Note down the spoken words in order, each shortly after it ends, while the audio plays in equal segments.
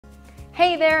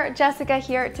Hey there, Jessica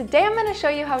here. Today I'm going to show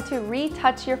you how to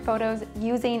retouch your photos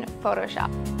using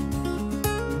Photoshop.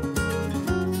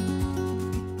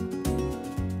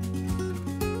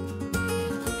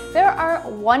 There are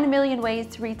 1 million ways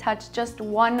to retouch just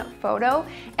one photo,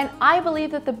 and I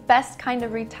believe that the best kind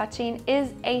of retouching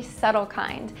is a subtle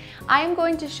kind. I am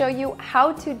going to show you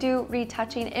how to do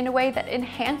retouching in a way that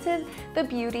enhances the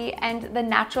beauty and the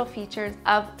natural features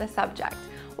of the subject,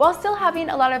 while still having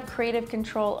a lot of creative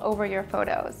control over your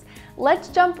photos. Let's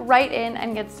jump right in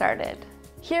and get started.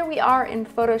 Here we are in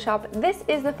Photoshop. This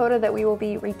is the photo that we will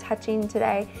be retouching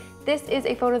today. This is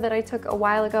a photo that I took a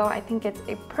while ago. I think it's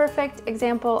a perfect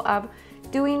example of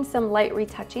doing some light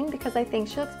retouching because I think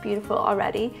she looks beautiful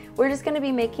already. We're just going to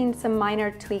be making some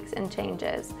minor tweaks and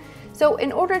changes. So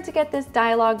in order to get this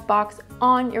dialog box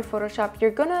on your Photoshop, you're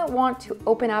gonna want to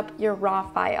open up your RAW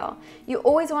file. You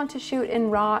always want to shoot in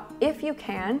RAW if you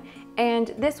can, and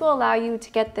this will allow you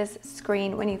to get this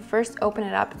screen when you first open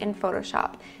it up in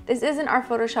Photoshop. This isn't our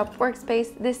Photoshop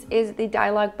workspace, this is the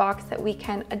dialog box that we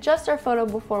can adjust our photo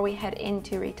before we head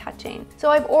into retouching. So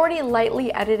I've already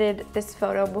lightly edited this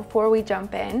photo before we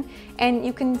jump in, and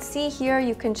you can see here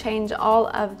you can change all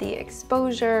of the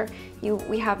exposure,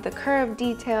 we have the curve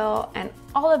detail and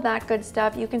all of that good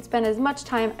stuff. You can spend as much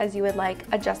time as you would like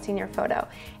adjusting your photo.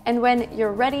 And when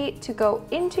you're ready to go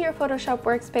into your Photoshop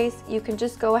workspace, you can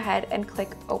just go ahead and click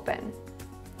open.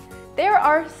 There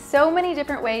are so many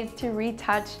different ways to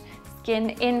retouch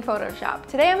skin in Photoshop.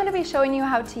 Today I'm going to be showing you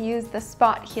how to use the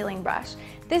spot healing brush.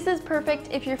 This is perfect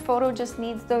if your photo just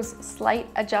needs those slight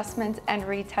adjustments and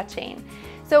retouching.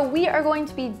 So we are going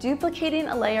to be duplicating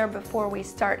a layer before we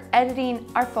start editing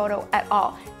our photo at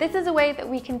all. This is a way that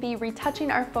we can be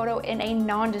retouching our photo in a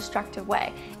non-destructive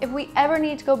way. If we ever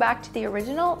need to go back to the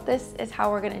original, this is how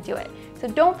we're going to do it. So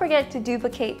don't forget to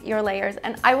duplicate your layers,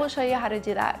 and I will show you how to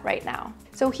do that right now.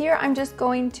 So here I'm just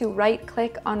going to right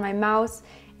click on my mouse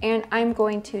and I'm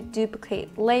going to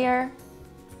duplicate layer.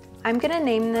 I'm gonna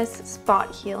name this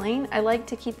spot healing. I like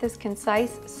to keep this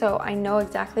concise so I know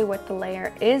exactly what the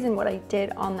layer is and what I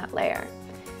did on that layer.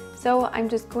 So I'm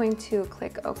just going to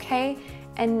click OK,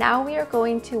 and now we are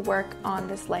going to work on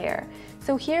this layer.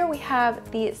 So here we have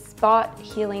the spot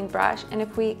healing brush, and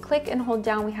if we click and hold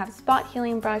down, we have spot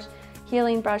healing brush,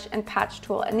 and patch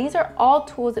tool. And these are all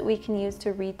tools that we can use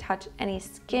to retouch any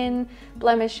skin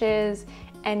blemishes,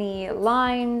 any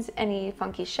lines, any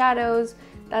funky shadows.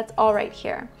 That's all right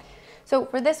here. So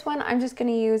for this one, I'm just going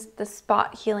to use the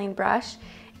spot healing brush.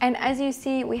 And as you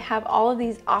see, we have all of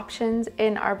these options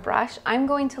in our brush. I'm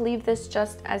going to leave this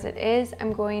just as it is.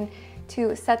 I'm going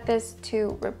to set this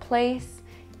to replace,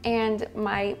 and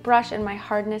my brush and my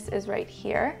hardness is right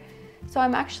here. So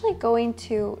I'm actually going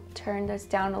to turn this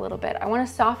down a little bit. I want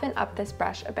to soften up this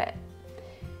brush a bit.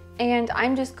 And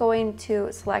I'm just going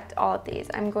to select all of these.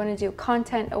 I'm going to do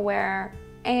content aware,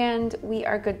 and we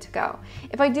are good to go.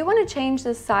 If I do want to change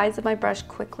the size of my brush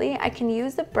quickly, I can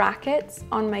use the brackets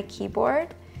on my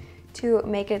keyboard to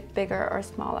make it bigger or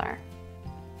smaller.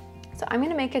 So I'm going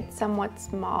to make it somewhat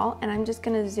small, and I'm just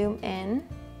going to zoom in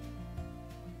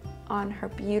on her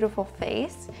beautiful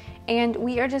face, and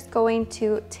we are just going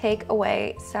to take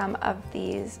away some of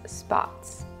these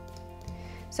spots.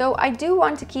 So I do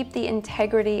want to keep the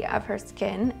integrity of her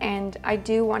skin, and I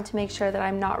do want to make sure that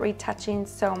I'm not retouching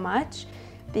so much,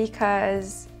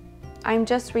 because I'm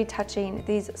just retouching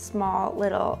these small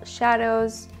little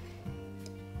shadows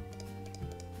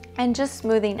and just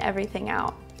smoothing everything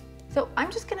out. So I'm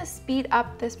just gonna speed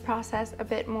up this process a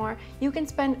bit more. You can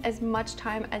spend as much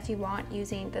time as you want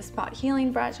using the spot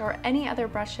healing brush or any other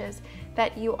brushes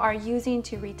that you are using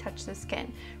to retouch the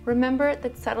skin. Remember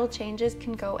that subtle changes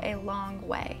can go a long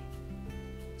way.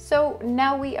 So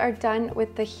now we are done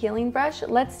with the healing brush.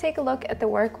 Let's take a look at the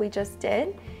work we just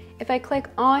did. If I click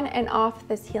on and off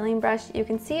this healing brush, you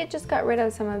can see it just got rid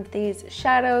of some of these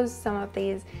shadows, some of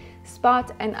these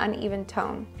spots and uneven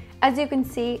tone. As you can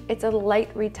see, it's a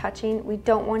light retouching. We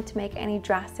don't want to make any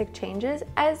drastic changes,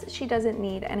 as she doesn't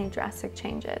need any drastic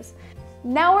changes.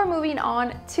 Now we're moving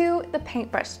on to the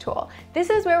paintbrush tool.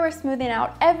 This is where we're smoothing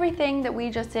out everything that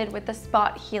we just did with the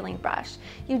spot healing brush.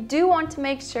 You do want to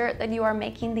make sure that you are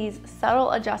making these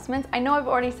subtle adjustments. I know I've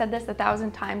already said this 1,000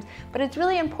 times, but it's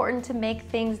really important to make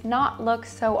things not look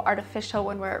so artificial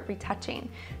when we're retouching.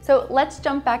 So let's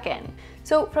jump back in.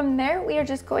 So from there, we are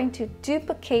just going to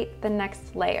duplicate the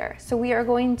next layer. So we are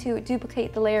going to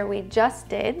duplicate the layer we just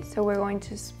did. So we're going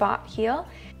to spot heal.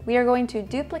 We are going to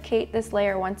duplicate this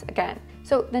layer once again.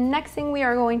 So the next thing we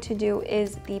are going to do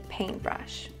is the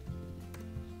paintbrush.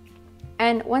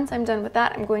 And once I'm done with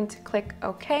that, I'm going to click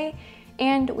OK,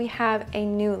 and we have a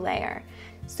new layer.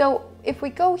 So if we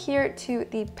go here to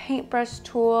the paintbrush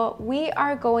tool, we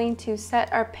are going to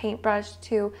set our paintbrush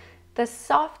to the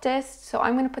softest. So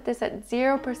I'm going to put this at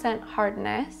 0%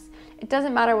 hardness. It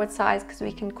doesn't matter what size because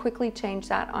we can quickly change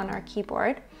that on our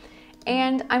keyboard.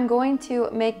 And I'm going to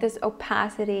make this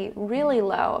opacity really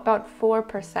low, about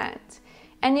 4%.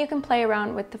 And you can play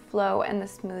around with the flow and the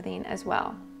smoothing as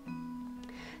well.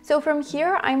 So from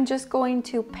here, I'm just going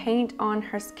to paint on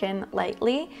her skin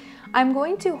lightly. I'm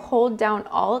going to hold down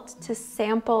Alt to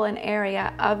sample an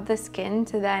area of the skin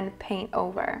to then paint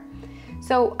over.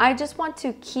 So I just want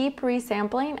to keep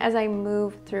resampling as I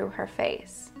move through her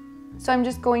face. So I'm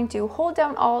just going to hold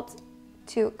down Alt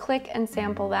to click and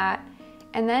sample that,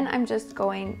 and then I'm just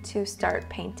going to start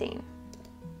painting.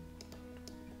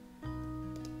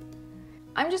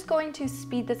 I'm just going to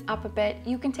speed this up a bit.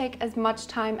 You can take as much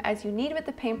time as you need with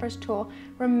the paintbrush tool.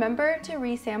 Remember to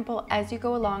resample as you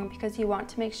go along because you want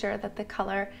to make sure that the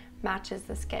color matches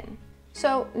the skin.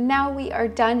 So now we are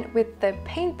done with the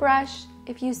paintbrush.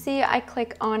 If you see I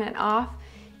click on and off,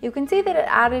 you can see that it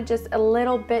added just a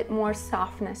little bit more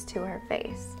softness to her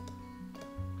face.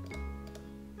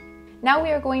 Now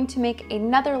we are going to make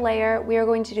another layer. We are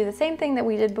going to do the same thing that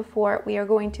we did before. We are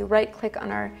going to right click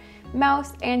on our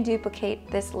mouse and duplicate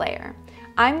this layer.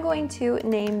 I'm going to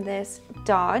name this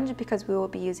Dodge because we will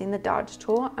be using the Dodge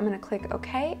tool. I'm going to click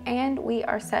OK and we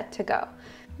are set to go.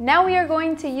 Now we are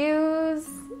going to use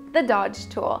the Dodge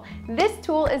tool. This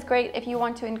tool is great if you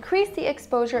want to increase the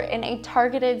exposure in a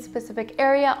targeted specific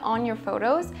area on your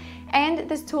photos, and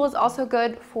this tool is also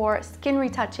good for skin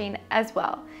retouching as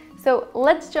well. So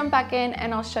let's jump back in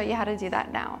and I'll show you how to do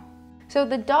that now. So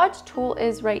the Dodge tool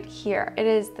is right here. It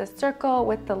is the circle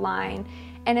with the line.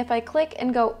 And if I click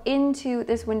and go into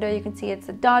this window, you can see it's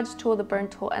the Dodge tool, the burn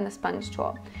tool, and the sponge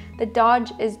tool. The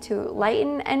Dodge is to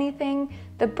lighten anything.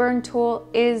 The burn tool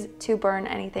is to burn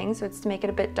anything, so it's to make it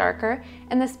a bit darker.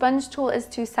 And the sponge tool is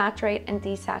to saturate and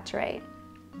desaturate.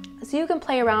 So you can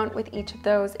play around with each of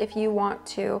those if you want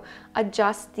to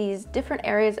adjust these different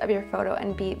areas of your photo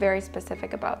and be very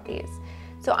specific about these.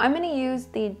 So I'm going to use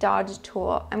the Dodge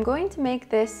tool. I'm going to make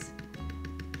this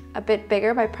a bit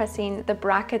bigger by pressing the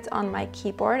brackets on my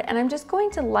keyboard, and I'm just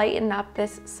going to lighten up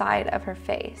this side of her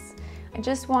face. I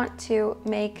just want to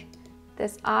make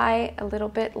this eye a little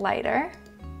bit lighter.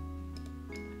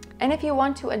 And if you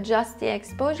want to adjust the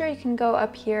exposure, you can go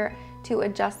up here to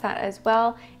adjust that as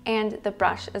well, and the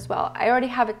brush as well. I already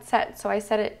have it set, so I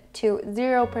set it to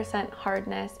 0%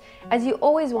 hardness, as you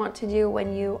always want to do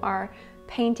when you are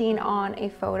painting on a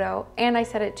photo, and I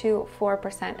set it to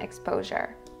 4%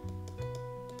 exposure.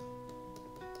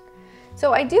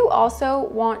 So I do also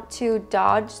want to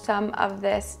dodge some of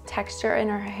this texture in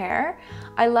her hair.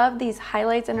 I love these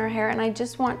highlights in her hair, and I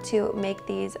just want to make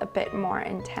these a bit more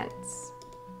intense.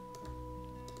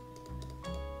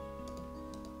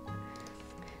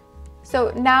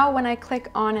 So now when I click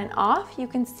on and off, you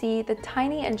can see the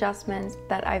tiny adjustments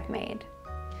that I've made.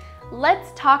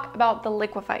 Let's talk about the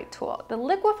Liquify tool. The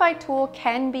Liquify tool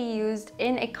can be used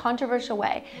in a controversial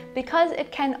way because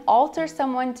it can alter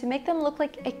someone to make them look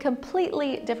like a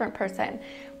completely different person.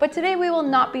 But today we will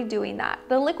not be doing that.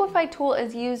 The Liquify tool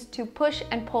is used to push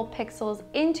and pull pixels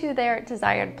into their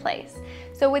desired place.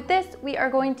 So with this, we are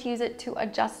going to use it to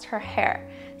adjust her hair.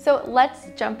 So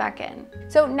let's jump back in.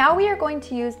 So now we are going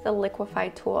to use the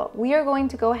Liquify tool. We are going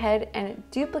to go ahead and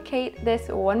duplicate this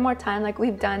one more time like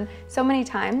we've done so many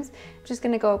times. I'm just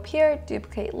gonna go up here,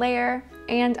 duplicate layer,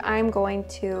 and I'm going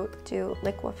to do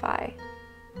Liquify.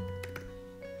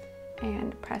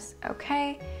 And press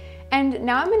OK. And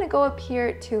now I'm gonna go up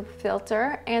here to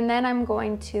filter, and then I'm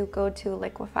going to go to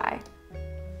Liquify.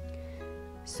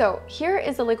 So here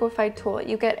is the Liquify tool.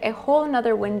 You get a whole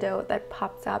another window that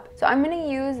pops up. So I'm going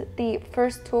to use the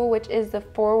first tool, which is the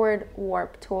forward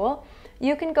warp tool.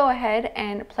 You can go ahead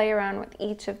and play around with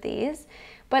each of these,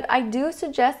 but I do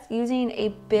suggest using a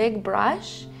big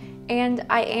brush, and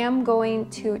I am going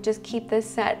to just keep this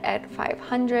set at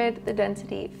 500, the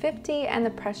density 50, and the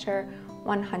pressure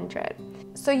 100.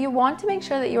 So you want to make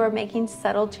sure that you are making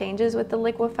subtle changes with the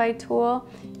Liquify tool.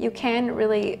 You can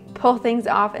really pull things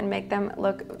off and make them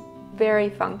look very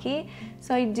funky.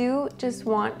 So I do just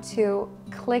want to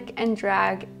click and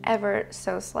drag ever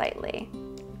so slightly.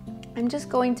 I'm just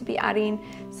going to be adding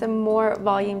some more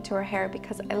volume to her hair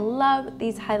because I love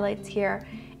these highlights here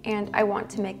and I want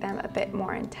to make them a bit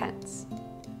more intense.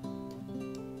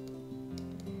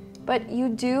 But you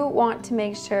do want to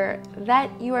make sure that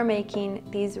you are making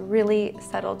these really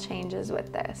subtle changes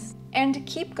with this. And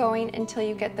keep going until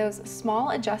you get those small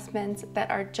adjustments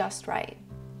that are just right.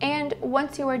 And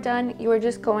once you are done, you are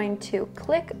just going to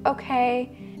click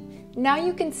OK. Now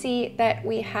you can see that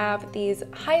we have these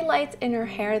highlights in her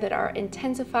hair that are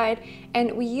intensified,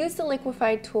 and we use the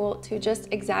Liquify tool to just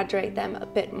exaggerate them a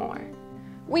bit more.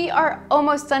 We are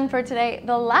almost done for today.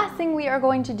 The last thing we are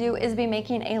going to do is be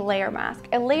making a layer mask.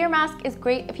 A layer mask is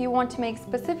great if you want to make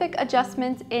specific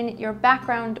adjustments in your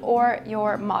background or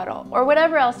your model or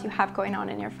whatever else you have going on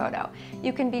in your photo.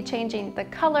 You can be changing the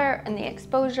color and the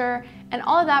exposure and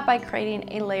all of that by creating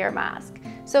a layer mask.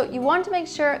 So you want to make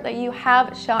sure that you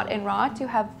have shot in RAW to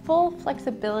have full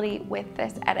flexibility with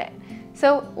this edit.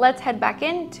 So let's head back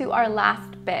into our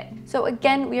last bit. So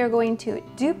again, we are going to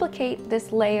duplicate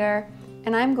this layer,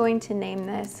 and I'm going to name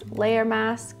this layer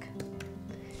mask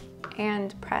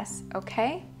and press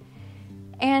OK.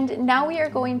 And now we are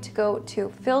going to go to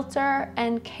filter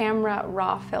and camera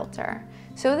raw filter.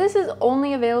 So this is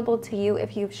only available to you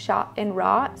if you've shot in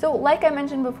RAW. So like I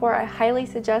mentioned before, I highly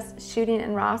suggest shooting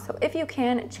in RAW. So if you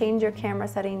can, change your camera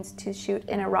settings to shoot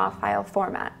in a RAW file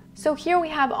format. So here we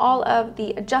have all of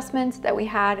the adjustments that we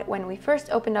had when we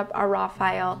first opened up our RAW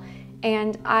file.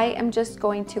 And I am just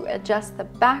going to adjust the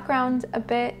background a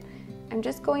bit. I'm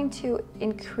just going to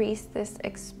increase this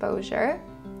exposure.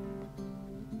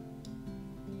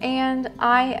 And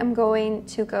I am going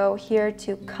to go here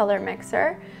to color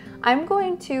mixer. I'm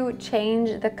going to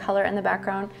change the color in the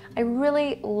background. I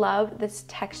really love this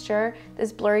texture,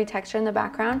 this blurry texture in the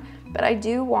background, but I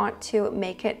do want to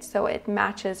make it so it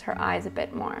matches her eyes a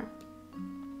bit more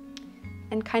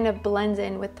and kind of blends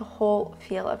in with the whole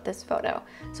feel of this photo.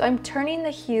 So I'm turning the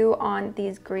hue on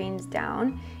these greens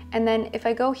down, and then if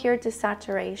I go here to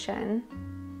saturation,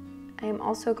 I am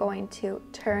also going to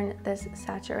turn this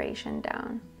saturation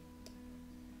down.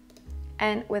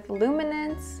 And with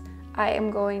luminance, I am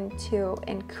going to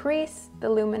increase the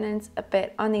luminance a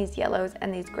bit on these yellows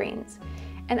and these greens.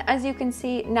 And as you can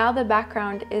see, now the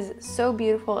background is so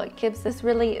beautiful. It gives this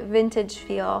really vintage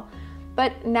feel.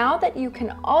 But now that you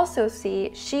can also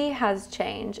see, she has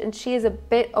changed and she is a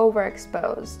bit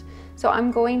overexposed. So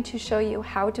I'm going to show you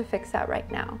how to fix that right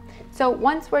now. So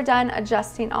once we're done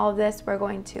adjusting all of this, we're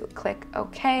going to click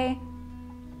OK.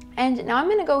 And now I'm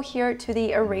going to go here to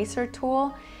the eraser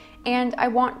tool, and I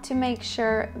want to make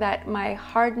sure that my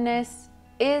hardness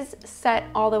is set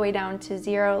all the way down to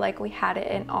 0 like we had it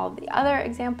in all of the other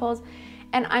examples.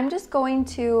 And I'm just going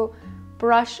to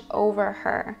brush over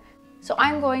her. So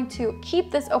I'm going to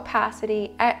keep this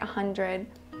opacity at 100,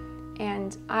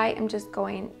 and I am just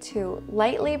going to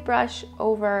lightly brush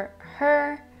over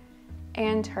her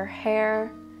and her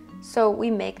hair so we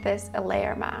make this a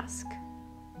layer mask.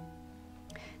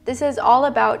 This is all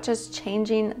about just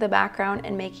changing the background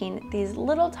and making these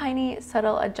little tiny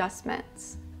subtle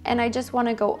adjustments. And I just want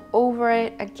to go over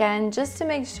it again just to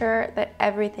make sure that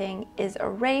everything is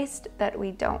erased that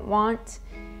we don't want.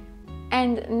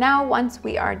 And now once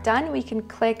we are done, we can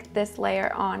click this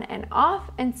layer on and off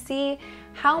and see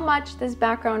how much this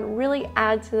background really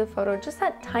adds to the photo. Just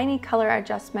that tiny color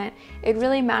adjustment, it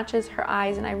really matches her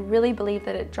eyes, and I really believe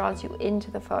that it draws you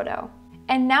into the photo.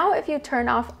 And now if you turn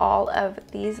off all of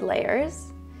these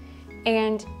layers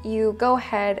and you go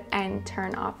ahead and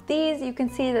turn off these, you can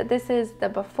see that this is the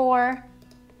before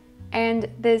and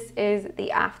this is the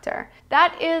after.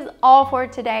 That is all for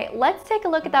today. Let's take a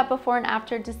look at that before and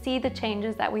after to see the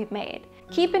changes that we've made.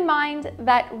 Keep in mind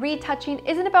that retouching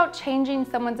isn't about changing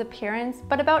someone's appearance,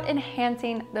 but about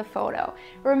enhancing the photo.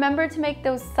 Remember to make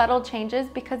those subtle changes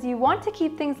because you want to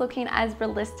keep things looking as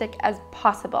realistic as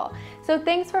possible. So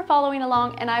thanks for following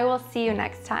along, and I will see you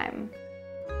next time.